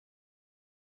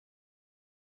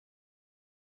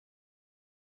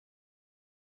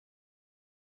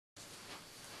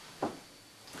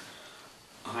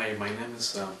my name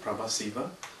is Prabha.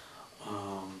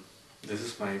 This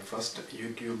is my first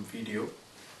YouTube video.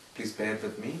 Please bear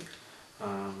with me.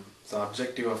 The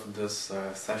objective of this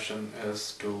session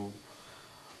is to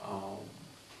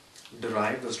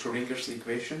derive the Schrodinger's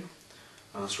equation.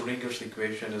 Schrodinger's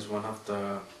equation is one of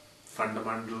the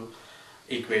fundamental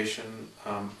equation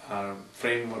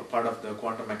framework, part of the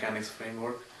quantum mechanics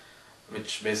framework,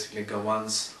 which basically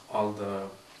governs all the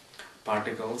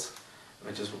particles,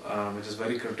 which is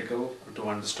very critical to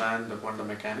understand the quantum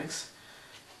mechanics.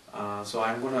 So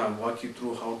I'm going to walk you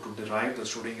through how to derive the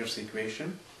Schrodinger's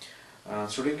equation.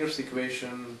 Schrodinger's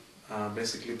equation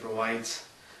basically provides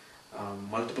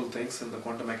multiple things in the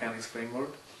quantum mechanics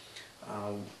framework.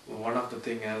 One of the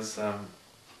things is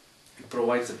it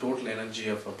provides the total energy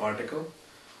of a particle,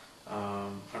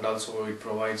 and also it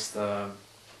provides the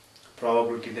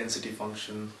probability density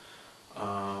function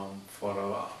for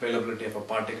availability of a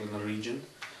particle in a region.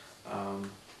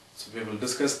 So we will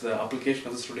discuss the application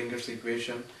of the Schrodinger's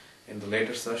equation in the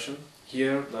later session.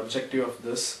 Here the objective of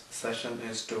this session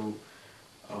is to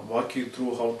walk you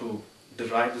through how to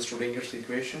derive the Schrodinger's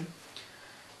equation.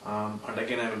 And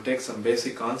again, I will take some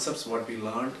basic concepts what we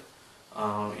learned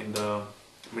in the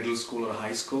middle school or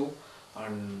high school,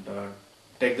 and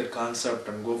take that concept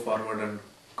and go forward and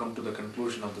come to the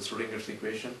conclusion of the Schrodinger's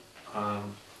equation.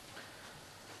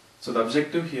 So the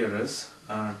objective here is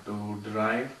to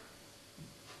derive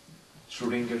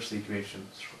Schrodinger's equation.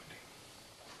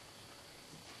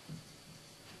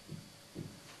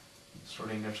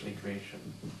 Schrodinger's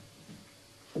equation.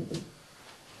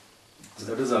 So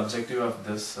that is the objective of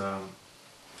this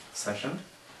session.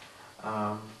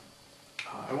 I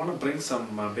want to bring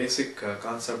some basic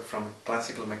concept from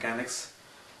classical mechanics,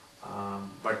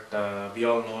 but we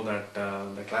all know that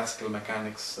the classical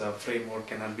mechanics framework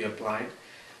cannot be applied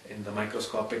in the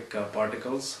microscopic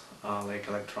particles like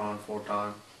electron,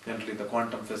 photon. Generally the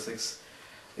quantum physics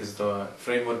is the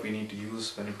framework we need to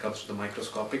use when it comes to the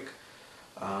microscopic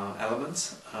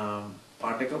elements,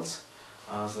 particles.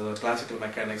 So the classical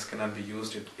mechanics cannot be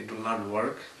used, it will not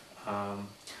work.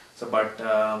 But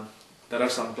there are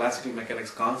some classical mechanics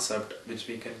concept which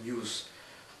we can use,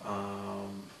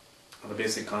 the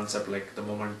basic concept like the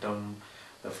momentum,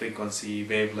 the frequency,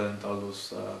 wavelength, all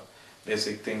those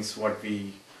basic things what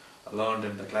we learned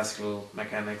in the classical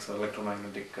mechanics or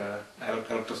electromagnetic,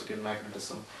 electricity and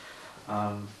magnetism.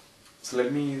 So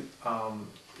let me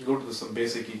go to some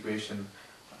basic equation.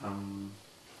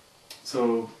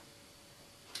 So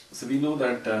we know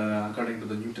that according to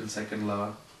the Newton's second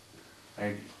law,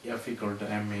 right, F equal to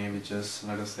ma, which is,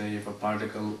 let us say, if a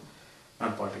particle,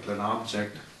 an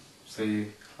object, say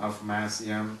of mass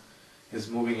m, is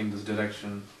moving in this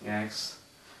direction x,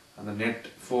 and the net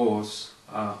force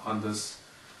on this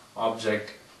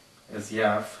object is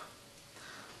F,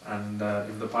 and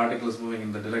if the particle is moving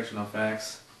in the direction of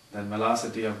x, then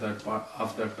velocity of that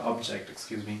object,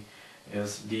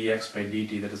 is dx by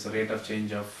dt, that is the rate of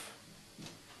change of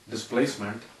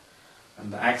displacement,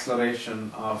 and the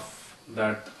acceleration of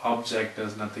that object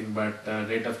is nothing but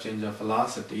rate of change of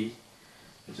velocity,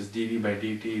 which is dv by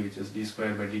dt, which is d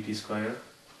square by dt square.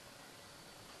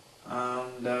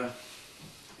 And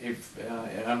if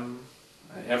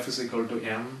f is equal to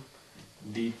m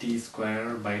dt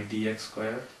square by dx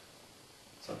square,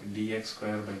 dx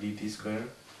square by dt square.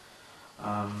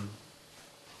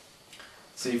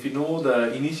 So if you know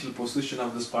the initial position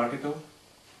of this particle,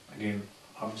 again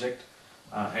object,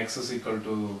 x is equal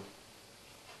to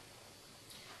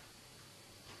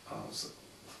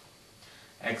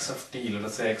x of t. Let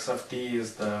us say x of t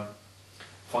is the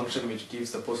function which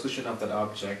gives the position of that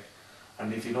object,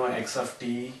 and if you know x of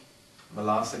t,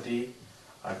 velocity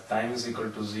at time is equal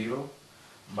to 0,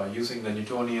 by using the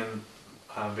Newtonian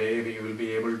way we will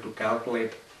be able to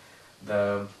calculate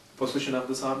the position of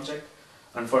this object.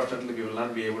 Unfortunately, we will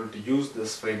not be able to use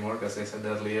this framework, as I said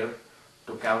earlier,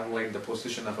 to calculate the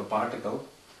position of a particle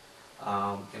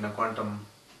in a quantum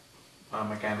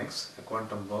mechanics, a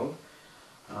quantum world.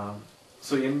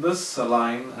 So in this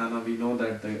line, we know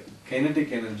that the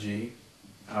kinetic energy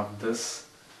of this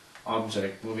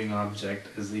object, moving object,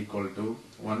 is equal to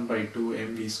 1 by 2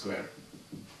 mv square,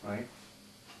 right?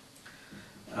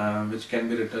 Which can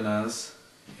be written as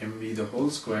mv the whole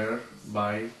square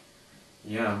by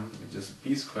m, which is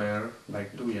p square by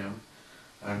 2m,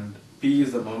 and p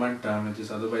is the momentum, which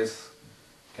is otherwise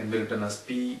can be written as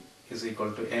p is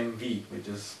equal to mv, which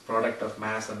is product of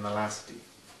mass and velocity,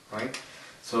 right?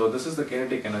 So this is the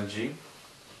kinetic energy.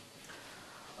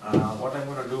 What I'm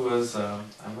going to do is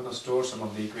I'm going to store some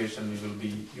of the equation we will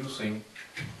be using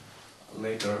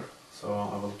later. So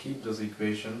I will keep this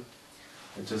equation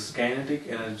which is kinetic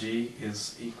energy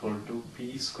is equal to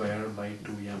P square by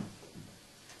 2m.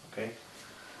 Okay.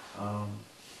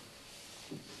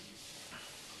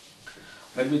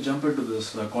 Let me jump into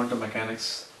this quantum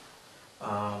mechanics,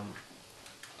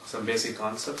 some basic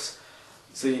concepts.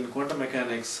 See, in quantum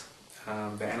mechanics,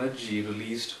 the energy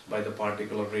released by the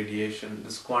particle or radiation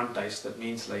is quantized. That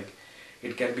means like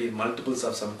it can be in multiples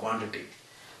of some quantity.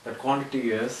 That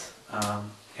quantity is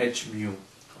h mu,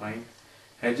 right?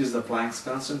 H is the Planck's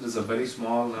constant. Is a very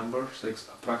small number,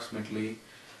 approximately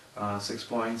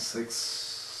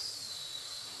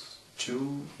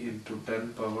 6.62 into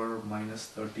 10 power minus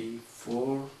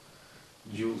 34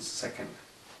 joules second,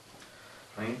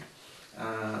 right?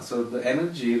 So the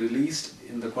energy released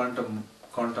in the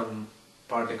quantum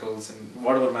particles, in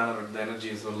whatever manner the energy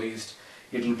is released,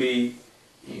 it will be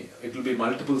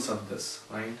multiples of this,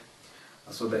 right?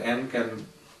 So the n can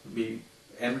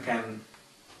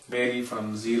vary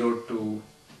from 0 to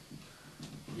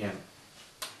n.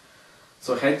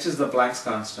 So h is the Planck's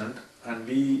constant, and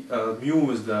mu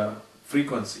is the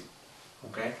frequency.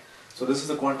 Okay, so this is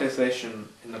the quantization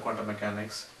in the quantum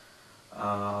mechanics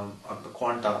of the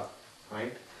quanta,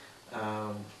 right?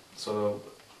 So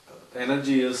the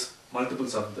energy is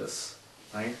multiples of this,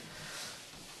 right?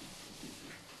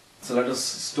 So let us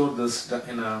store this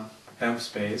in a temp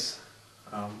space.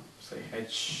 Say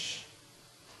h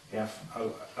f.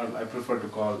 I prefer to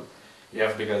call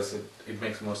f because it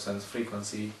makes more sense.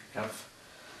 Frequency f.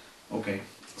 Okay,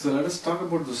 so let us talk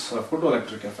about this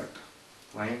photoelectric effect,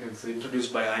 right? It's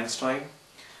introduced by Einstein,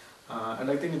 and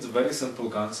I think it's a very simple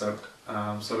concept.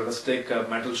 So let us take a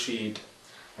metal sheet,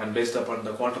 and based upon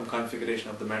the quantum configuration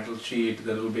of the metal sheet,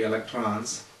 there will be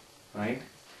electrons, right?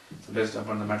 So based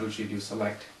upon the metal sheet you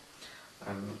select,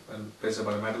 and based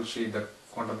upon the metal sheet, the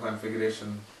quantum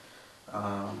configuration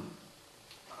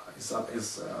is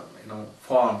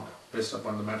formed based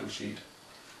upon the metal sheet.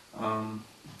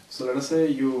 So let us say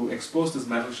you expose this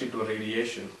metal sheet to a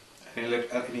radiation,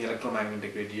 any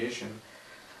electromagnetic radiation,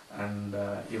 and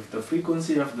if the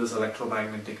frequency of this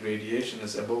electromagnetic radiation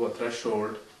is above a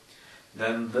threshold,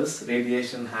 then this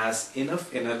radiation has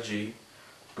enough energy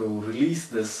to release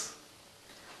this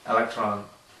electron.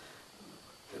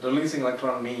 Releasing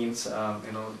electron means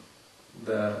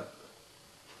the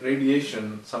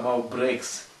radiation somehow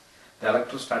breaks the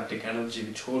electrostatic energy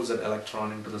which holds that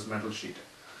electron into this metal sheet.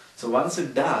 So once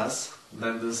it does,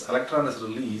 then this electron is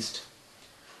released.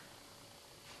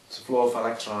 So flow of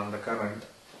electron, the current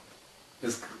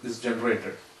is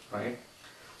generated, right?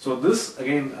 So this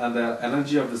again, the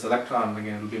energy of this electron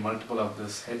again will be multiple of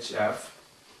this hf,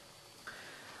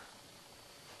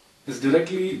 is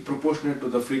directly proportionate to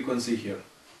the frequency here.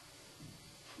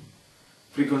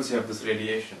 Frequency of this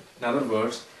radiation. In other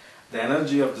words, the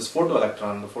energy of this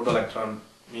photoelectron, the photoelectron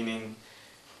meaning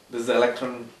this is the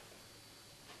electron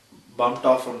bumped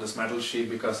off from this metal sheet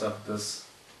because of this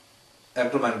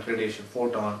electromagnetic radiation,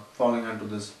 photon falling onto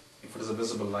this, if it is a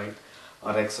visible light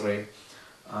or X-ray.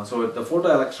 So the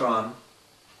photoelectron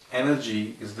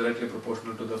energy is directly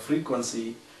proportional to the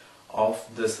frequency of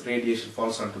this radiation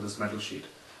falls onto this metal sheet.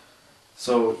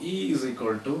 So E is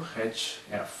equal to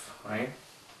hf, right?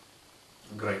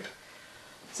 Great.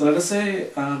 So let us say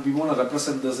we want to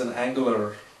represent this in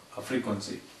angular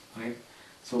frequency, right?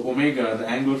 So omega, the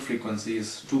angular frequency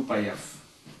is 2 pi f.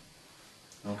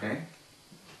 Okay,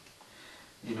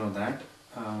 you know that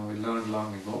we learned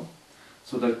long ago.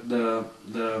 So the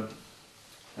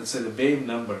let's say the wave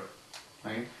number,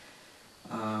 right?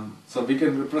 So we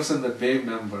can represent that wave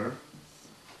number,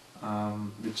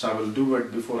 which I will do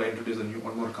it before I introduce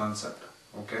one more concept.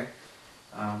 Okay,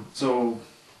 so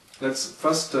let's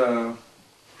first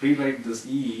rewrite this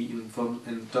E in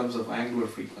terms of angular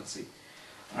frequency,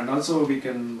 and also we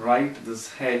can write this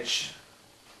h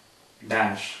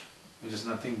dash, which is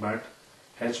nothing but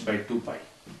h by 2 pi,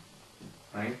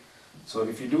 right? So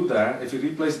if you do that, if you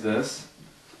replace this,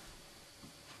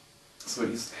 so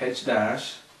it's h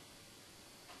dash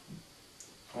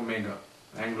omega,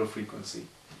 angular frequency.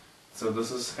 So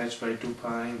this is h by 2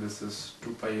 pi, this is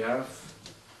 2 pi f,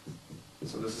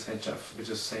 so this is hf, which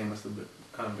is same as the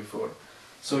before.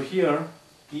 So here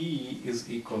E is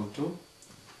equal to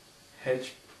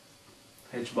h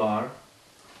bar, I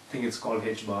think it's called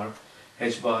h bar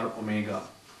omega,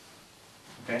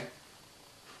 okay?